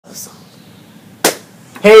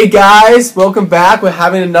Hey guys, welcome back. We're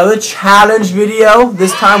having another challenge video.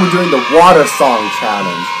 This time we're doing the water song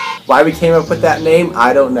challenge. Why we came up with that name,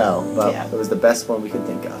 I don't know, but it was the best one we could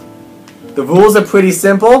think of. The rules are pretty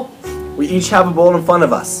simple. We each have a bowl in front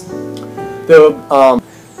of us.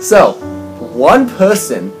 So one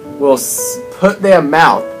person will put their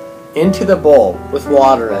mouth into the bowl with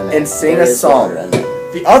water in it and sing a song.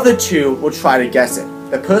 The other two will try to guess it.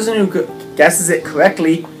 The person who guesses it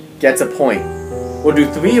correctly gets a point. We'll do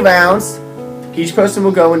 3 rounds. Each person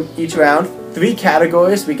will go in each round. 3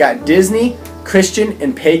 categories. We got Disney, Christian,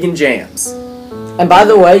 and Pagan Jams. And by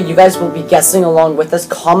the way, you guys will be guessing along with us.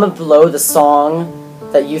 Comment below the song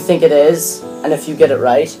that you think it is, and if you get it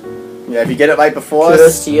right. Yeah, if you get it right before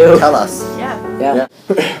kudos to you. Tell us. Yeah.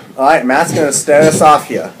 Alright, Matt's gonna start us off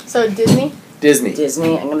here. So Disney? Disney.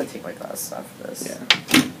 Disney. I'm gonna take my glasses off for this.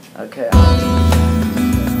 Yeah. Okay.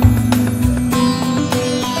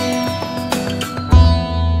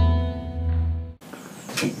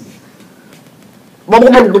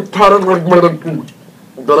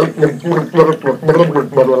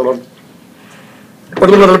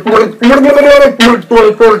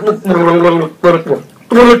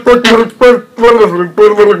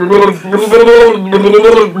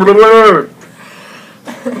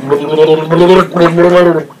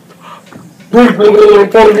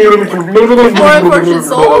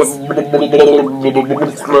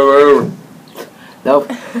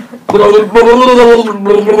 Nope.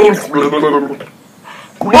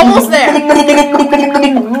 Almost there.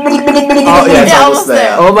 Oh yeah, almost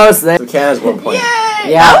there. Almost there. So Ken has 1 point.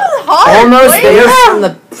 Yay! Yeah. That was hard. Almost Wait, there yeah. from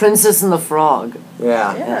the Princess and the Frog.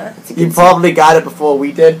 Yeah. Yeah. You probably got it before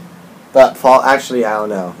we did, but actually I don't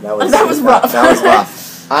know. That was rough. That was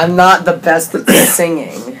rough. I'm not the best at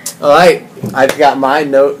singing. Alright, I've got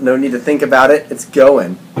mine. No need to think about it. It's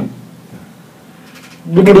going.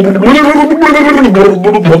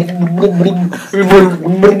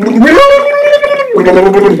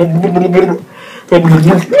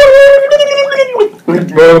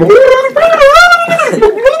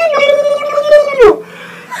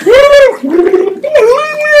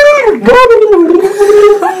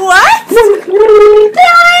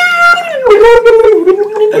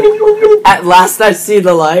 At last I see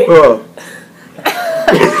the light. Oh.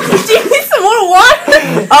 Do you need some more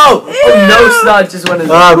water? Oh no, it's not just one of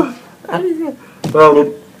those.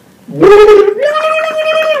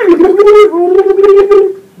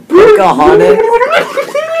 Pocahontas.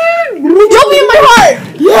 You'll be in my heart.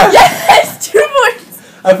 Yeah. Yes, 2 points.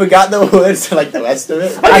 I forgot the words to like the rest of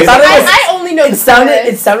it. I thought it was. I only know It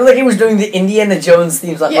sounded like he was doing the Indiana Jones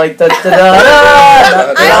themes, like Yeah. like the. I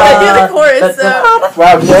only do the chorus, so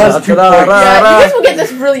Wow, yours 2 points. yeah, you guys will get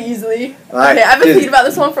this really easily. Alright, Okay, I've been Disney. thinking about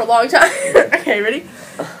this one for a long time. Okay, ready?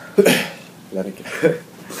 Let it go.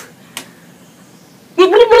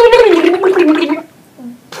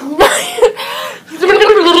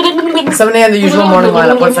 Somebody on the usual morning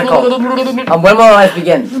lineup. What's that called? When will life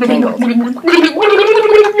begin? Tangled.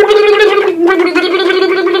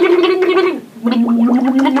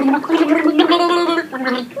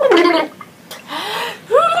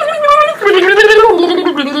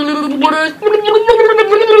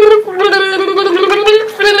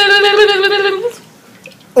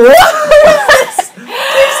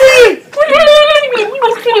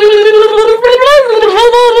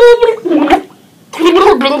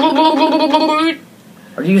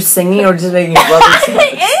 Are you singing or just making brother sing? I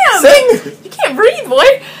am. Sing! You can't breathe,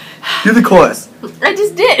 boy. Do the chorus. I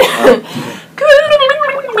just did.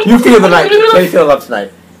 You feel the night. How do you feel about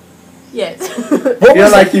tonight? Yes.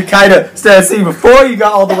 Feel like you kind of started singing before you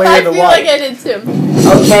got all the way I in the feel water. like I did too.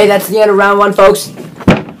 Okay, that's the end of round 1, folks.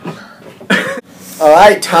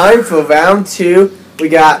 Alright, time for round 2. We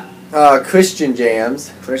got Christian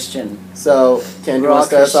Jams. Christian. So, Ken, you We're all want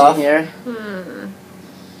to start us Christian off? here.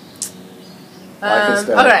 I can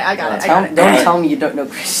start. Okay, I got it. Don't tell me you don't know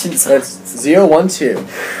Christian songs. It's 0, 1, 2.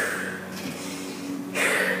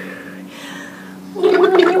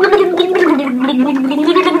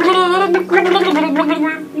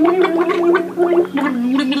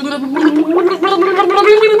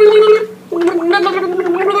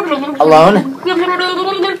 Alone?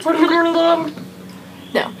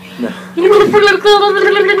 No.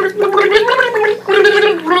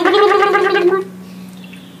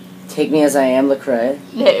 Take Me As I Am, Lecrae.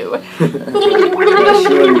 No.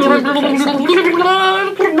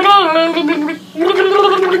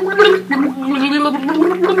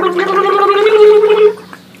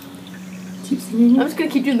 I'm just gonna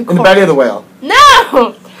keep doing the In the chorus. belly of the whale.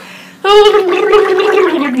 No!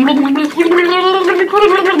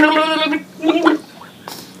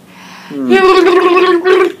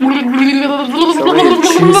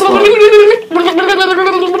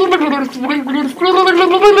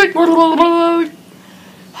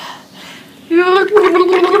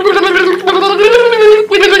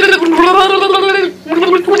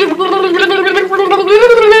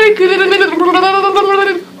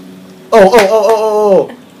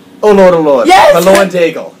 or Lord of Lord? Yes! Malone and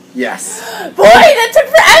Daigle. Yes. Boy, that took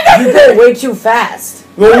forever! You go way too fast.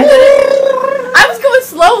 I was going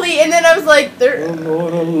slowly, and then I was like, there.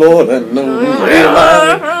 Lord of Lord and You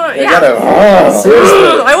Yeah. gotta.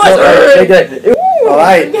 Seriously. I was.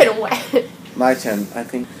 Alright. I'm getting wet. My turn, I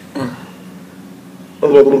think. Oh,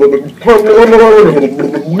 Lord!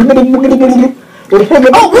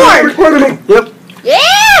 Yep.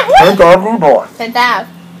 Yeah! Garden Boy. 10th Ave.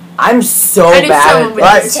 I'm so I knew bad someone at would-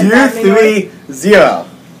 Alright, It's 2, 3, 0.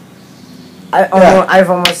 I've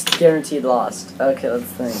almost guaranteed lost. Okay, let's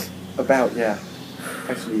think. About, yeah.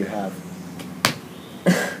 Actually, you have.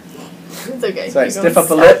 It's okay. Sorry, Keep stiff going.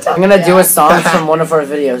 up a lip. I'm gonna do a song from one of our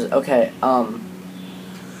videos. Okay,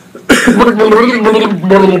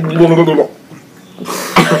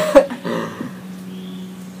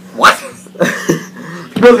 What?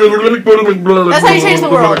 That's how you change the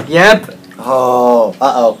world. Yep. Oh,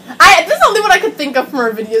 uh-oh. This is the only one I could think of from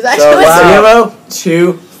our videos, So, actually. 0,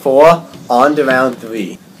 2, 4, on to round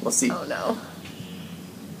 3. We'll see. Oh, no.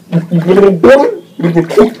 Get low,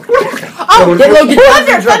 get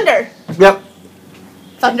Thunder! low. Thunder! Yep.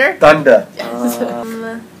 Thunder? Thunder.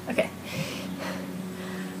 Okay.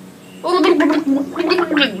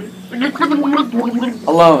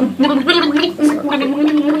 Alone.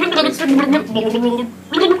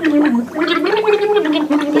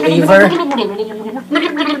 Believer.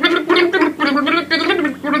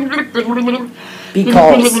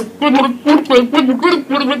 Because.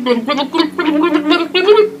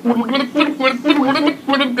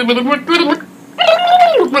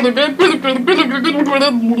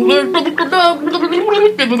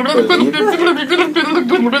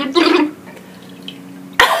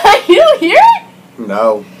 You don't hear it?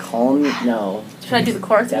 No. Call me. No. Should I do the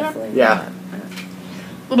chorus again? Definitely. Yeah.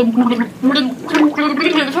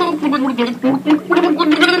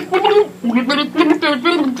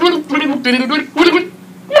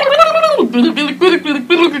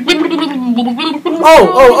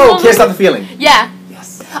 Oh, can't stop the feeling. Yeah.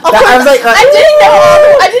 Yes. Of course, I was like, I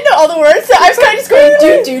didn't know all the words, so I was kind of just going do.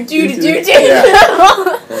 Yeah. But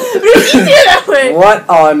it was easier that way. What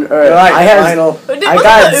on earth? Alright, I had. final. Wasn't I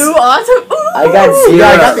got- the ooh awesome? Ooh. I got zero. Yeah,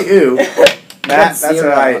 I got the ooh. That's zero.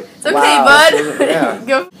 alright. It's okay, Wow. bud. Yeah.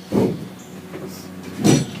 Go.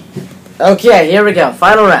 Okay, here we go.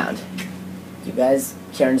 Final round. You guys,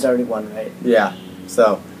 Karen's already won, right? Yeah.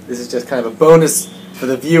 So, this is just kind of a bonus for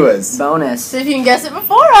the viewers. Bonus. See if you can guess it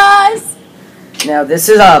before us. Now, this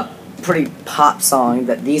is a pretty pop song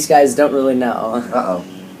that these guys don't really know Uh-oh.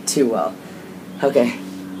 too well. Okay.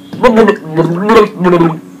 Call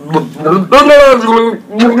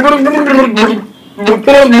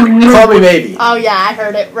me maybe. Oh yeah, I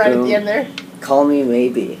heard it right at the end there. Call me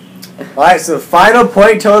maybe. Alright, so final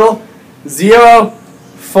point total 0,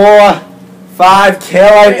 4, 5.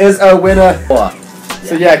 Caroline is our winner.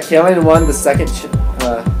 So yeah, Caroline won the second,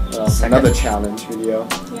 another challenge video.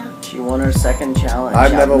 She won her second challenge.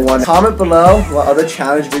 I've never won. Comment below what other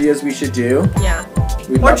challenge videos we should do. Yeah.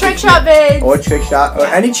 We'd Or love to trick keep- shot vids. Or trick shot, or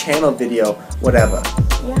Yeah. any channel video, whatever.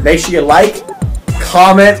 Yeah. Make sure you like,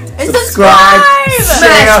 comment, And subscribe, subscribe! share,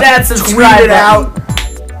 Smash that tweet subscribe it out.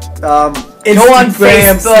 Go on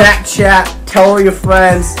Instagram, Facebook. Snapchat, tell all your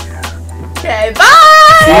friends. Okay,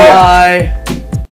 bye! Bye.